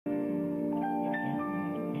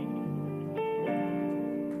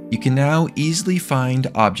can now easily find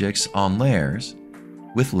objects on layers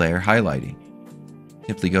with layer highlighting.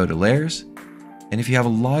 Simply go to Layers, and if you have a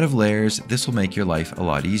lot of layers, this will make your life a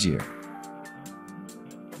lot easier.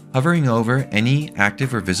 Hovering over any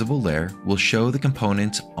active or visible layer will show the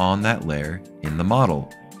components on that layer in the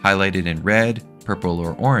model, highlighted in red, purple,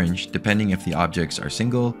 or orange, depending if the objects are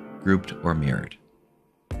single, grouped, or mirrored.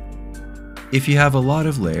 If you have a lot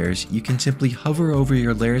of layers, you can simply hover over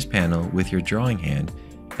your Layers panel with your drawing hand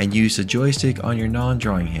and use the joystick on your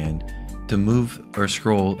non-drawing hand to move or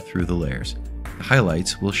scroll through the layers. The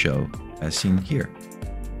highlights will show as seen here.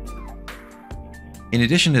 In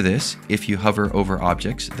addition to this, if you hover over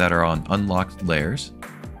objects that are on unlocked layers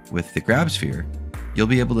with the grab sphere, you'll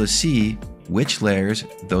be able to see which layers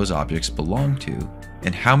those objects belong to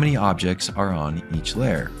and how many objects are on each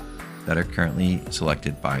layer that are currently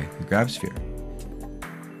selected by the grab sphere.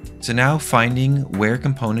 So now finding where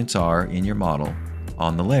components are in your model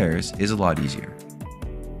on the layers is a lot easier.